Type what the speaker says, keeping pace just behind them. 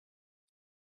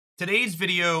Today's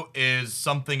video is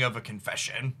something of a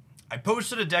confession. I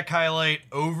posted a deck highlight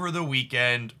over the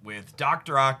weekend with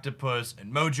Dr. Octopus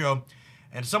and Mojo,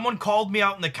 and someone called me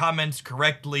out in the comments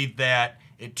correctly that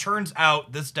it turns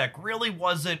out this deck really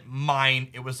wasn't mine.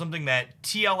 It was something that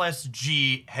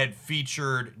TLSG had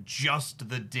featured just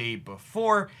the day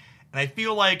before, and I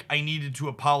feel like I needed to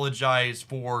apologize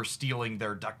for stealing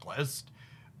their deck list.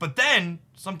 But then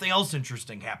something else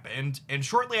interesting happened, and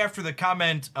shortly after the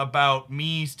comment about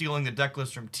me stealing the deck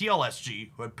list from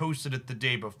TLSG, who had posted it the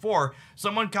day before,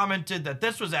 someone commented that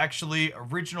this was actually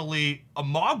originally a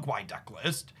Mogwai deck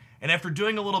list, and after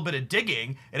doing a little bit of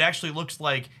digging, it actually looks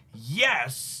like,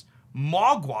 yes,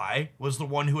 Mogwai was the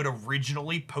one who had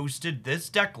originally posted this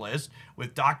deck list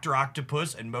with Dr.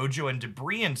 Octopus and Mojo and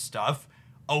Debris and stuff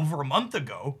over a month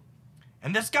ago.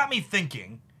 And this got me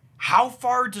thinking, how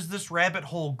far does this rabbit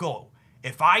hole go?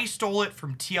 If I stole it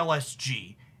from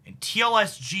TLSG and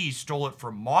TLSG stole it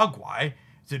from Mogwai,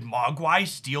 did Mogwai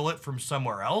steal it from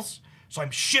somewhere else? So I'm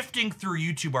shifting through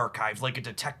YouTube archives like a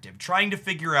detective, trying to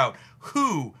figure out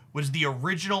who was the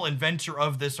original inventor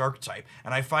of this archetype.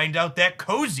 And I find out that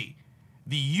Cozy,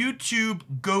 the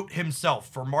YouTube GOAT himself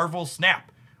for Marvel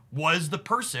Snap, was the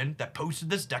person that posted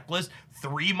this deck list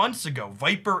 3 months ago.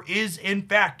 Viper is, in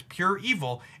fact, pure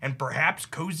evil, and perhaps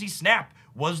Cozy Snap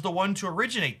was the one to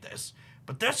originate this.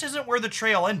 But this isn't where the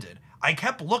trail ended. I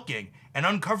kept looking and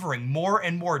uncovering more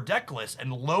and more deck lists,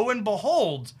 and lo and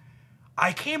behold,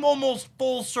 I came almost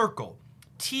full circle.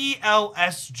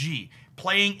 TLSG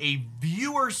playing a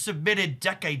viewer-submitted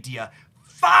deck idea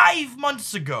 5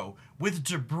 months ago with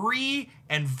Debris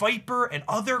and Viper and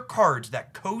other cards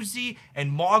that Cozy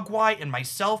and Mogwai and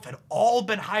myself had all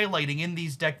been highlighting in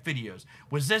these deck videos.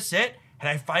 Was this it? Had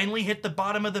I finally hit the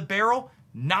bottom of the barrel?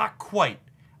 Not quite.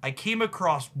 I came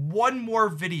across one more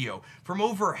video from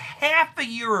over half a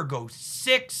year ago,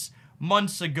 6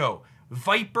 months ago.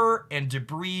 Viper and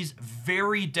Debris'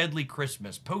 Very Deadly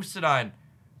Christmas, posted on,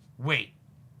 wait,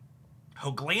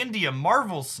 Hoglandia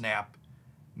Marvel Snap?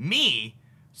 Me?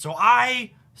 So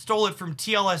I stole it from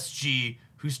TLSG,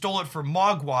 who stole it from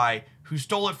Mogwai, who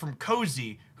stole it from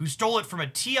Cozy, who stole it from a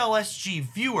TLSG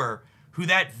viewer, who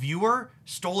that viewer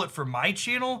stole it from my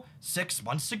channel 6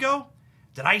 months ago?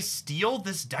 Did I steal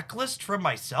this deck list from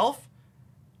myself?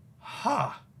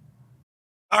 Huh.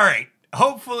 Alright,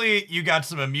 hopefully you got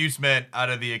some amusement out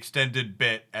of the extended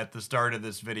bit at the start of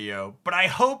this video, but I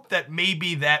hope that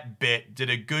maybe that bit did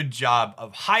a good job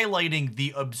of highlighting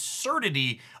the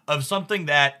absurdity of something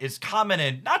that is common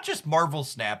in not just Marvel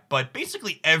Snap, but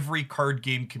basically every card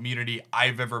game community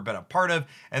I've ever been a part of,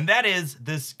 and that is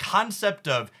this concept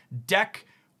of deck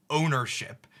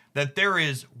ownership. That there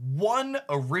is one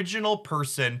original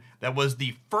person that was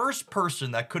the first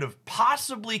person that could have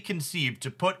possibly conceived to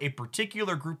put a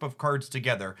particular group of cards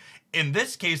together. In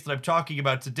this case that I'm talking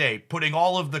about today, putting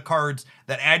all of the cards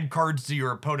that add cards to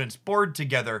your opponent's board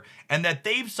together, and that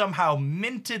they've somehow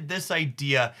minted this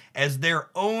idea as their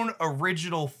own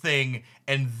original thing,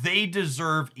 and they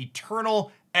deserve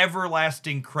eternal,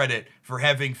 everlasting credit for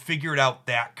having figured out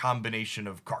that combination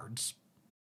of cards.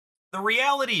 The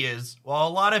reality is, while a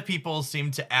lot of people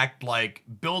seem to act like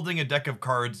building a deck of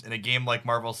cards in a game like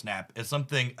Marvel Snap is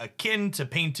something akin to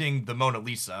painting the Mona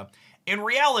Lisa, in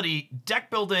reality, deck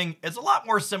building is a lot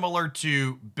more similar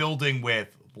to building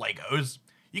with Legos.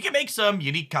 You can make some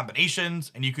unique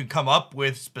combinations, and you can come up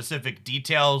with specific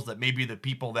details that maybe the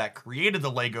people that created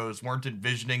the Legos weren't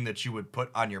envisioning that you would put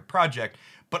on your project,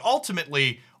 but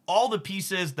ultimately, all the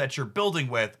pieces that you're building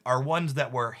with are ones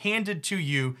that were handed to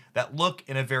you that look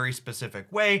in a very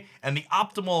specific way, and the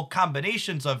optimal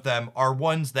combinations of them are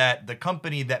ones that the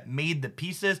company that made the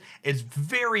pieces is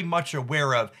very much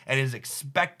aware of and is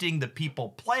expecting the people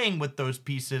playing with those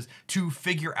pieces to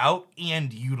figure out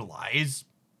and utilize.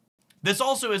 This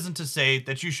also isn't to say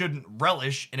that you shouldn't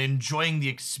relish in enjoying the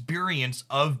experience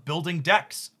of building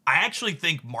decks. I actually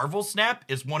think Marvel Snap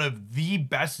is one of the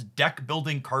best deck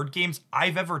building card games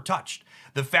I've ever touched.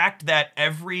 The fact that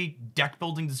every deck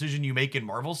building decision you make in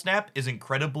Marvel Snap is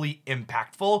incredibly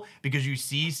impactful because you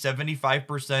see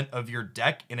 75% of your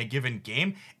deck in a given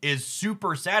game is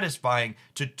super satisfying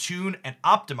to tune and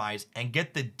optimize and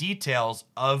get the details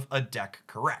of a deck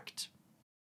correct.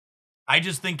 I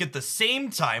just think at the same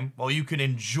time, while you can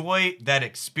enjoy that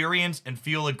experience and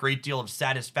feel a great deal of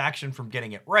satisfaction from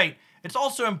getting it right, it's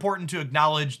also important to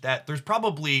acknowledge that there's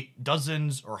probably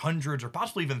dozens or hundreds or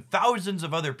possibly even thousands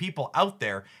of other people out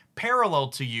there parallel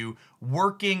to you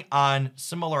working on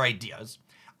similar ideas.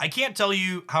 I can't tell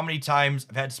you how many times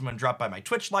I've had someone drop by my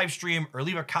Twitch live stream or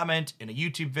leave a comment in a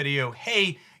YouTube video,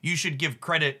 hey, you should give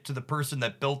credit to the person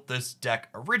that built this deck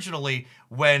originally,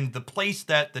 when the place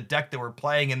that the deck that we're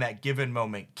playing in that given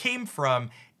moment came from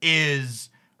is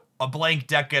a blank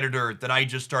deck editor that I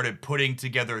just started putting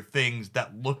together things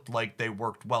that looked like they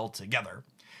worked well together.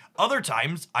 Other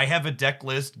times, I have a deck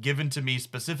list given to me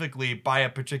specifically by a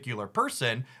particular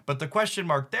person, but the question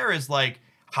mark there is like,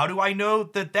 how do I know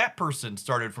that that person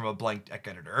started from a blank deck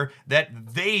editor,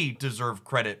 that they deserve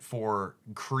credit for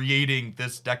creating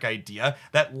this deck idea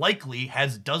that likely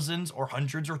has dozens or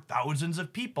hundreds or thousands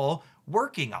of people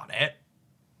working on it?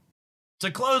 To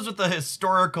close with a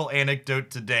historical anecdote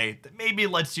today that maybe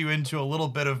lets you into a little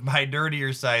bit of my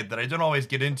nerdier side that I don't always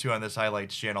get into on this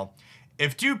highlights channel.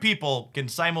 If two people can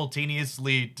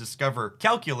simultaneously discover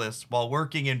calculus while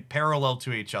working in parallel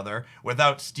to each other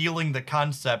without stealing the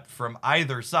concept from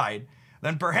either side,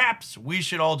 then perhaps we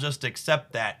should all just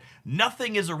accept that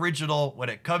nothing is original when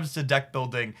it comes to deck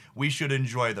building. We should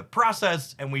enjoy the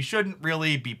process, and we shouldn't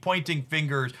really be pointing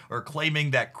fingers or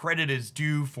claiming that credit is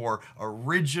due for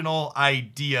original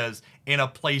ideas in a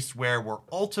place where we're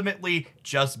ultimately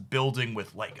just building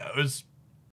with Legos.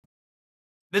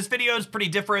 This video is pretty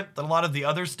different than a lot of the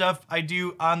other stuff I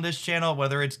do on this channel,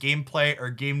 whether it's gameplay or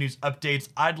game news updates.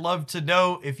 I'd love to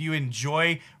know if you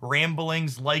enjoy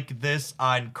ramblings like this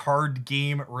on card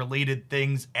game related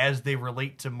things as they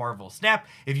relate to Marvel Snap.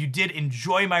 If you did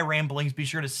enjoy my ramblings, be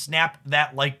sure to snap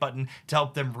that like button to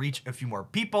help them reach a few more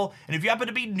people. And if you happen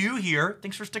to be new here,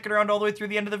 thanks for sticking around all the way through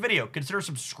the end of the video. Consider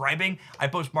subscribing. I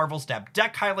post Marvel Snap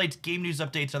deck highlights, game news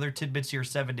updates, and other tidbits here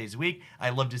 7 days a week.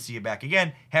 I'd love to see you back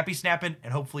again. Happy snapping,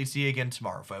 and hopefully see you again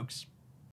tomorrow, folks.